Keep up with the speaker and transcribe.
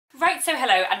So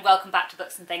hello and welcome back to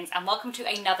Books and Things, and welcome to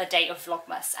another day of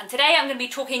Vlogmas. And today I'm going to be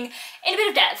talking in a bit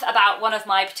of depth about one of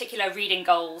my particular reading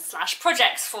goals slash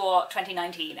projects for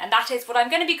 2019, and that is what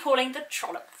I'm going to be calling the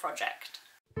Trollope project.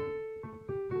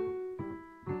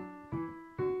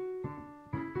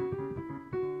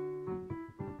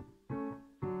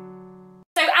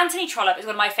 So Anthony Trollope is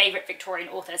one of my favourite Victorian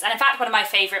authors, and in fact one of my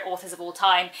favourite authors of all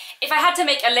time. If I had to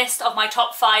make a list of my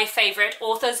top 5 favourite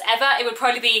authors ever, it would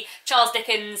probably be Charles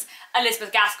Dickens,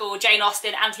 Elizabeth Gaskell, Jane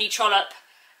Austen, Anthony Trollope,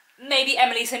 maybe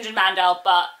Emily St John Mandel,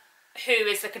 but who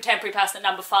is the contemporary person at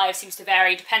number 5 seems to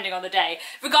vary depending on the day.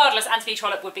 Regardless, Anthony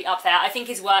Trollope would be up there. I think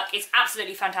his work is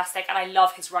absolutely fantastic and I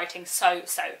love his writing so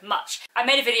much. I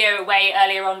made a video way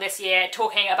earlier on this year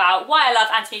talking about why I love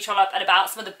Anthony Trollope and about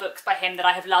some of the books by him that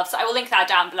I have loved, so I will link that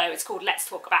down below. It's called Let's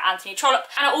Talk About Anthony Trollope.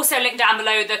 And I'll also link down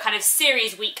below the kind of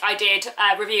series week I did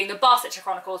reviewing the Barsetshire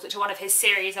Chronicles, which are one of his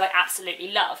series that I absolutely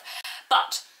love.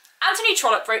 But Anthony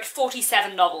Trollope wrote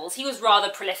 47 novels. He was rather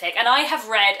prolific, and I have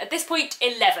read, at this point,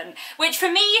 11, which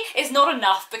for me is not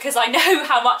enough because I know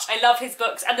how much I love his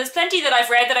books, and there's plenty that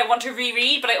I've read that I want to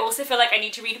reread, but I also feel like I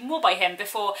need to read more by him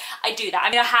before I do that.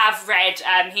 I mean, I have read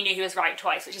He Knew He Was Right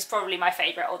twice, which is probably my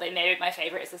favourite, although maybe my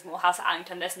favourite is The Small House at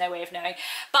Allington, there's no way of knowing.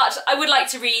 But I would like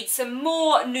to read some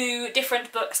more new,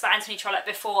 different books by Anthony Trollope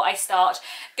before I start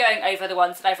going over the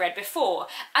ones that I've read before.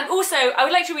 And also, I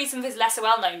would like to read some of his lesser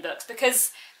well-known books,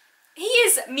 because he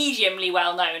is mediumly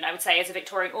well known, I would say, as a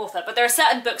Victorian author, but there are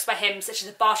certain books by him, such as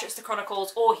the Barsetshire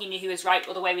Chronicles or He Knew He Was Right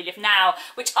or The Way We Live Now,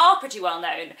 which are pretty well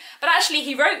known. But actually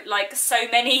he wrote like so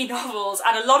many novels,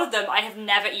 and a lot of them I have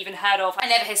never even heard of. I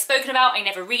never hear spoken about, I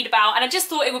never read about, and I just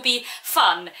thought it would be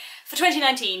fun for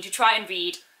 2019 to try and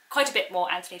read quite a bit more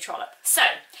Anthony Trollope. So,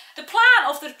 the plan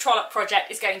of the Trollope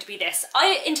project is going to be this.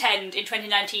 I intend in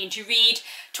 2019 to read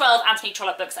 12 Anthony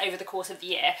Trollope books over the course of the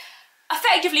year,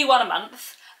 effectively one a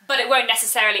month. But it won't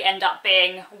necessarily end up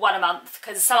being one a month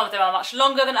because some of them are much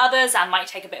longer than others and might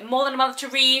take a bit more than a month to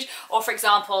read. Or for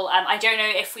example, I don't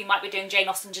know if we might be doing Jane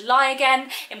Austen July again,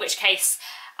 in which case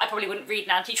I probably wouldn't read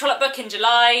an Anthony Trollope book in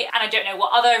July, and I don't know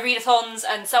what other readathons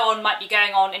and so on might be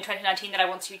going on in 2019 that I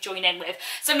want to join in with.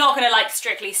 So I'm not going to like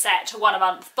strictly set to one a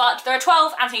month, but there are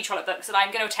 12 Anthony Trollope books that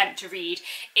I'm going to attempt to read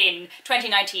in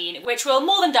 2019, which will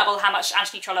more than double how much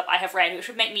Anthony Trollope I have read, which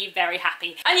would make me very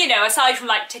happy. And you know, aside from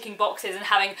like ticking boxes and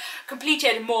having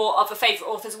completed more of a favourite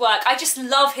author's work, I just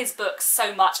love his books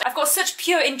so much. I've got such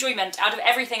pure enjoyment out of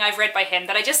everything I've read by him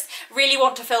that I just really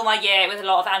want to fill my year with a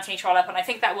lot of Anthony Trollope, and I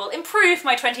think that will improve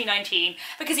my 2019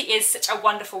 because he is such a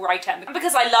wonderful writer, and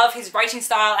because I love his writing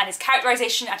style and his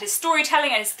characterisation and his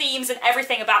storytelling and his themes and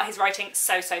everything about his writing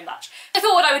so much. I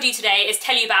thought what I would do today is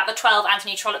tell you about the 12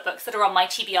 Anthony Trollope books that are on my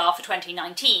TBR for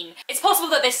 2019. It's possible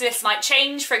that this list might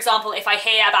change. For example, if I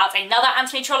hear about another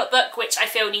Anthony Trollope book which I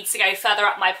feel needs to go further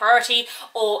up my priority,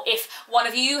 or if one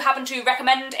of you happen to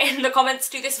recommend in the comments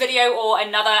to this video or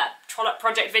another Trollope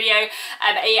project video,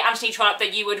 a Anthony Trollope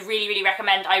that you would really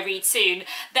recommend I read soon,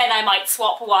 then I might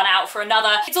swap one out for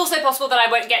another. It's also possible that I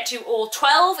won't get to all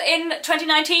 12 in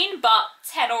 2019, but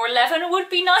 10 or 11 would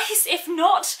be nice if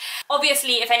not.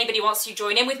 Obviously, if anybody wants to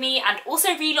join in with me and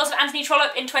also read lots of Anthony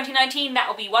Trollope in 2019, that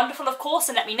will be wonderful, of course,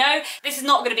 and let me know. This is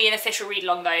not going to be an official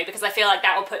read-along though, because I feel like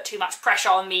that will put too much pressure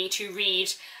on me to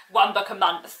read one book a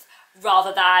month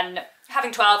rather than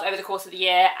having 12 over the course of the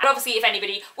year. And obviously if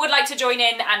anybody would like to join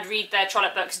in and read the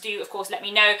Trollope books, do of course let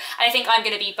me know. And I think I'm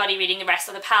going to be buddy reading the rest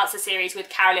of the Palliser series with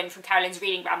Carolyn from Carolyn's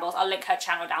Reading Rambles. I'll link her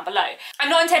channel down below. I'm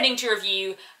not intending to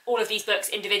review all of these books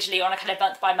individually on a kind of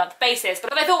month-by-month basis,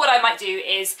 but I thought what I might do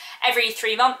is every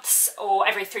 3 months, or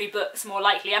every 3 books more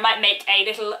likely, I might make a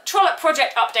little Trollope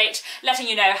project update letting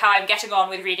you know how I'm getting on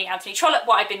with reading Anthony Trollope,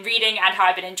 what I've been reading and how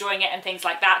I've been enjoying it and things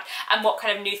like that, and what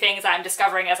kind of new things I'm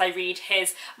discovering as I read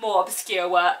his more obscure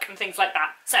work and things like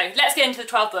that. So let's get into the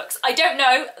 12 books. I don't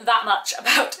know that much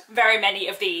about very many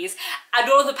of these, and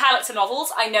all of the Palliser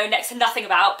novels I know next to nothing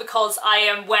about because I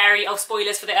am wary of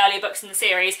spoilers for the earlier books in the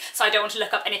series, so I don't want to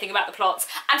look up anything about the plots.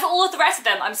 And for all of the rest of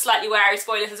them I'm slightly wary of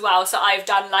spoilers as well, so I've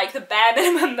done like the bare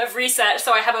minimum of research,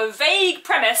 so I have a vague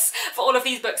premise for all of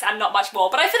these books and not much more.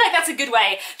 But I feel like that's a good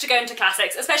way to go into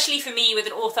classics, especially for me with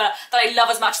an author that I love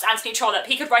as much as Anthony Trollope.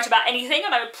 He could write about anything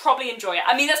and I would probably enjoy it.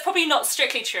 I mean, that's probably not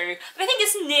strictly true but I think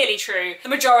it's nearly true. The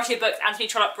majority of books Anthony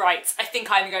Trollope writes, I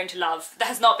think I'm going to love. There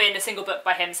has not been a single book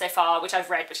by him so far which I've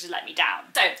read which has let me down.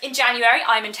 So in January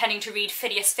I'm intending to read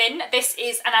Phineas Finn. This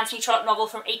is an Anthony Trollope novel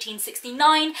from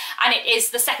 1869 and it is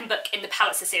the second book in the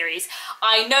Palliser series.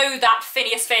 I know that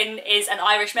Phineas Finn is an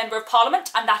Irish Member of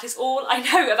Parliament and that is all I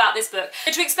know about this book.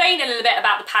 So to explain a little bit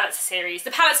about the Palliser series.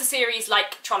 The Palliser series,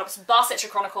 like Trollope's Barsetshire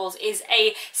Chronicles, is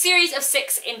a series of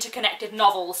 6 interconnected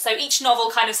novels. So each novel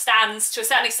kind of stands to a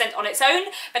certain extent on its own,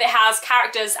 but it has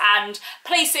characters and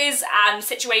places and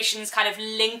situations kind of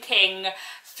linking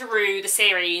through the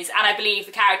series, and I believe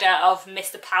the character of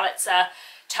Mr. Palliser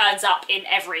turns up in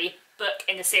every book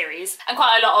in the series, and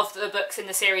quite a lot of the books in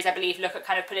the series I believe look at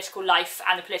kind of political life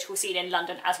and the political scene in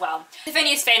London as well.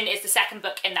 Phineas Finn is the second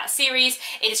book in that series.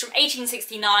 It is from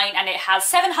 1869 and it has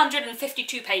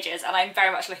 752 pages and I'm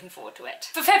very much looking forward to it.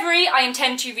 For February I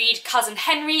intend to read Cousin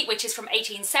Henry, which is from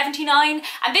 1879,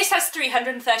 and this has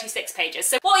 336 pages.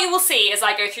 So what you will see as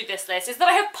I go through this list is that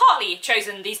I have partly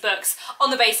chosen these books on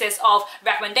the basis of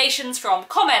recommendations from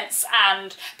comments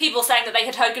and people saying that they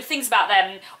had heard good things about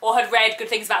them or had read good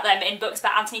things about them in books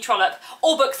about Anthony Trollope,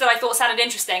 or books that I thought sounded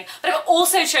interesting, but I've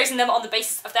also chosen them on the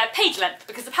basis of their page length,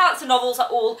 because the Palliser novels are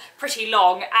all pretty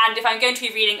long, and if I'm going to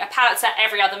be reading a Palliser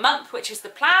every other month, which is the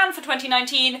plan for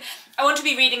 2019, I want to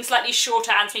be reading slightly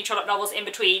shorter Anthony Trollope novels in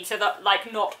between, so that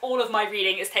like not all of my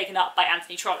reading is taken up by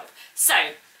Anthony Trollope. So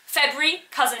February,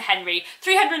 Cousin Henry,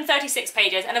 336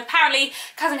 pages, and apparently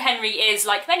Cousin Henry is,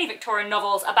 like many Victorian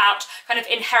novels, about kind of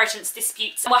inheritance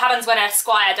disputes and what happens when a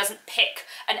squire doesn't pick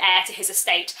an heir to his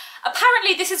estate.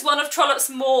 Apparently this is one of Trollope's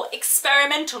more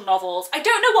experimental novels. I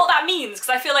don't know what that means, because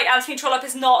I feel like Anthony Trollope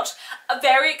is not a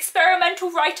very experimental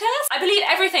writer. I believe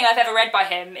everything I've ever read by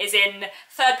him is in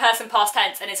third person past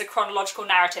tense and is a chronological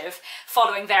narrative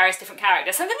following various different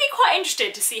characters, so I'm going to be quite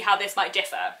interested to see how this might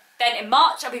differ. Then in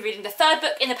March I'll be reading the third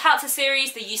book in the Palliser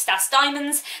series, The Eustace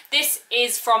Diamonds. This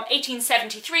is from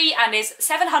 1873 and is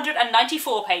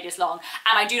 794 pages long,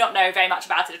 and I do not know very much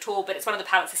about it at all, but it's one of the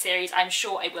Palliser series. I'm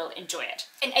sure I will enjoy it.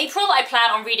 In April I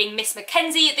plan on reading Miss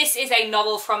Mackenzie. This is a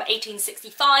novel from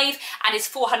 1865 and is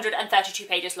 432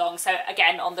 pages long, so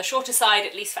again on the shorter side,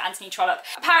 at least for Anthony Trollope.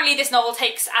 Apparently this novel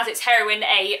takes as its heroine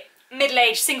a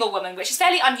middle-aged single woman, which is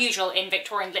fairly unusual in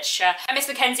Victorian literature, and Miss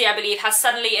Mackenzie, I believe, has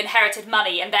suddenly inherited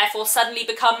money and therefore suddenly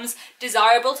becomes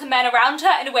desirable to men around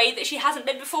her in a way that she hasn't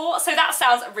been before, so that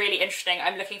sounds really interesting.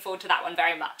 I'm looking forward to that one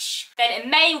very much. Then in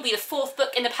May will be the fourth book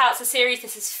in the Palliser series.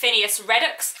 This is Phineas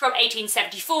Redux from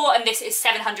 1874, and this is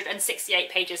 768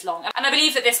 pages long, and I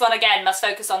believe that this one again must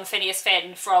focus on Phineas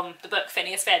Finn from the book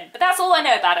Phineas Finn, but that's all I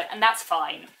know about it, and that's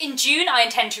fine. In June I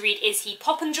intend to read Is He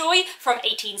Popenjoy from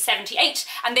 1878,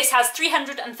 and this has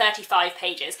 335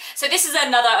 pages. So this is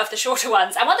another of the shorter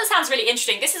ones, and one that sounds really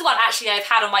interesting. This is one actually I've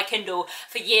had on my Kindle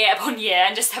for year upon year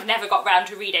and just have never got round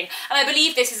to reading, and I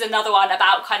believe this is another one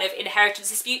about kind of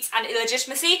inheritance disputes and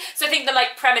illegitimacy. So I think the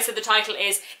like premise of the title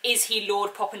is he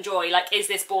Lord Popenjoy? Like, is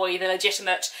this boy the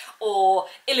legitimate or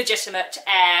illegitimate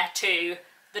heir to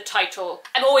the title?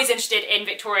 I'm always interested in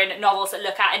Victorian novels that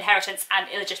look at inheritance and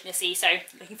illegitimacy, so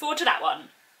looking forward to that one.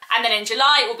 And then in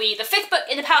July will be the fifth book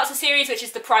in the Palliser series, which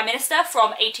is The Prime Minister from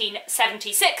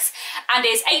 1876, and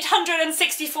is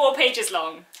 864 pages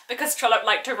long, because Trollope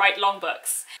liked to write long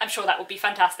books. I'm sure that will be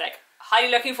fantastic.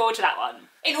 Highly looking forward to that one.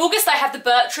 In August I have The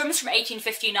Bertrams from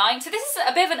 1859, so this is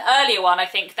a bit of an earlier one I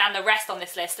think than the rest on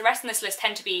this list. The rest on this list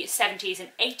tend to be 70s and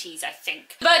 80s I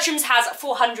think. The Bertrams has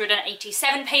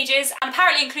 487 pages and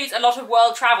apparently includes a lot of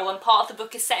world travel, and part of the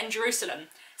book is set in Jerusalem.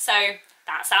 So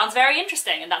that sounds very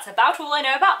interesting, and that's about all I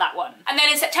know about that one. And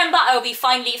then in September I will be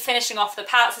finally finishing off the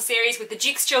Palliser series with The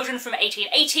Duke's Children from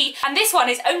 1880, and this one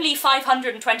is only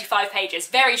 525 pages,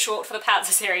 very short for the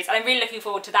Palliser series, and I'm really looking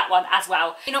forward to that one as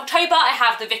well. In October I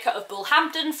have The Vicar of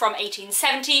Bullhampton from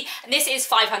 1870, and this is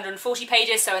 540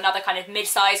 pages, so another kind of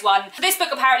mid-size one. This book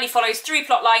apparently follows 3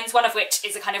 plot lines, one of which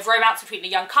is a kind of romance between a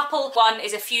young couple, one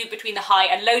is a feud between the High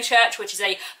and Low Church, which is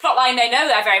a plot line I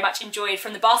know I very much enjoyed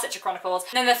from the Barsetshire Chronicles,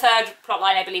 and then the third plotline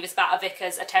I believe is about a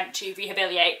vicar's attempt to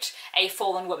rehabilitate a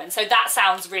fallen woman, so that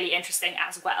sounds really interesting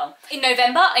as well. In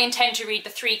November I intend to read The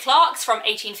Three Clerks from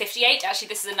 1858, actually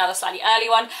this is another slightly early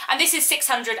one, and this is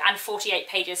 648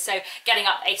 pages, so getting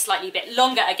up a slightly bit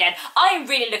longer again. I am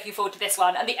really looking forward to this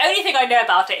one, and the only thing I know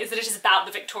about it is that it is about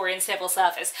the Victorian Civil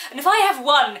Service, and if I have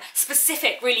one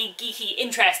specific really geeky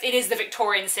interest, it is the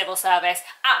Victorian Civil Service.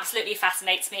 Absolutely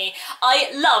fascinates me. I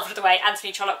loved the way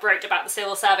Anthony Trollope wrote about the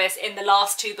Civil Service in the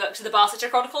last 2 books of the Gloucestershire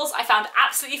Chronicles I found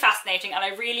absolutely fascinating, and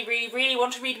I really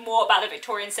want to read more about the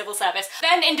Victorian civil service.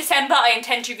 Then in December I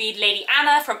intend to read Lady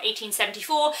Anna from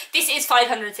 1874. This is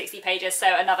 560 pages,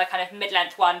 so another kind of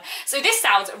mid-length one. So this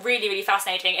sounds really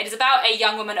fascinating. It is about a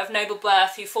young woman of noble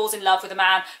birth who falls in love with a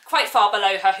man quite far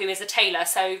below her who is a tailor,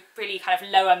 so really kind of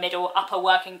lower middle, upper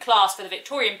working class for the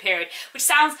Victorian period, which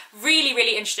sounds really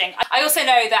interesting. I also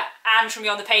know that Anne from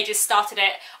Beyond the Pages started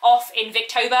it off in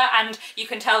Victober, and you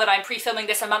can tell that I'm pre-filming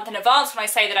this a month in advance when I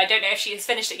say that I don't know if she has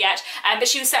finished it yet, but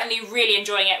she was certainly really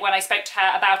enjoying it when I spoke to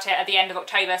her about it at the end of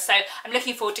October, so I'm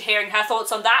looking forward to hearing her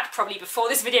thoughts on that, probably before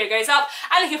this video goes up,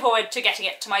 and looking forward to getting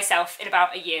it to myself in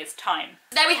about a year's time.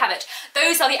 So there we have it.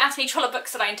 Those are the Anthony Trollope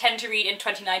books that I intend to read in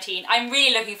 2019. I'm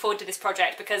really looking forward to this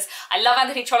project because I love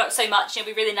Anthony Trollope so much, and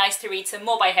it'll be really nice to read some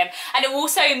more by him. And it will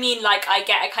also mean like I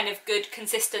get a kind of good,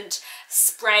 consistent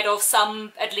spread of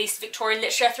some, at least, Victorian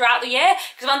literature throughout the year.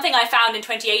 Because one thing I found in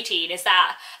 2018 is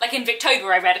that, like in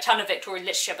Victober I read a ton of Victorian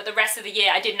literature, but the rest of the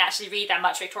year I didn't actually read that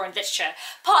much Victorian literature.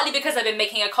 Partly because I've been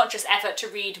making a conscious effort to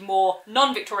read more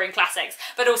non-Victorian classics,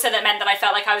 but also that meant that I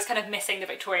felt like I was kind of missing the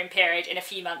Victorian period in a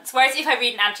few months. Whereas if I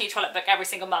read an Anthony Trollope book every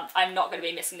single month, I'm not going to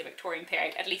be missing the Victorian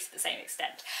period, at least to the same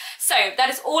extent. So that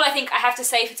is all I think I have to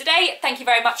say for today. Thank you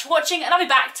very much for watching, and I'll be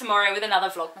back tomorrow with another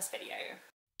Vlogmas video.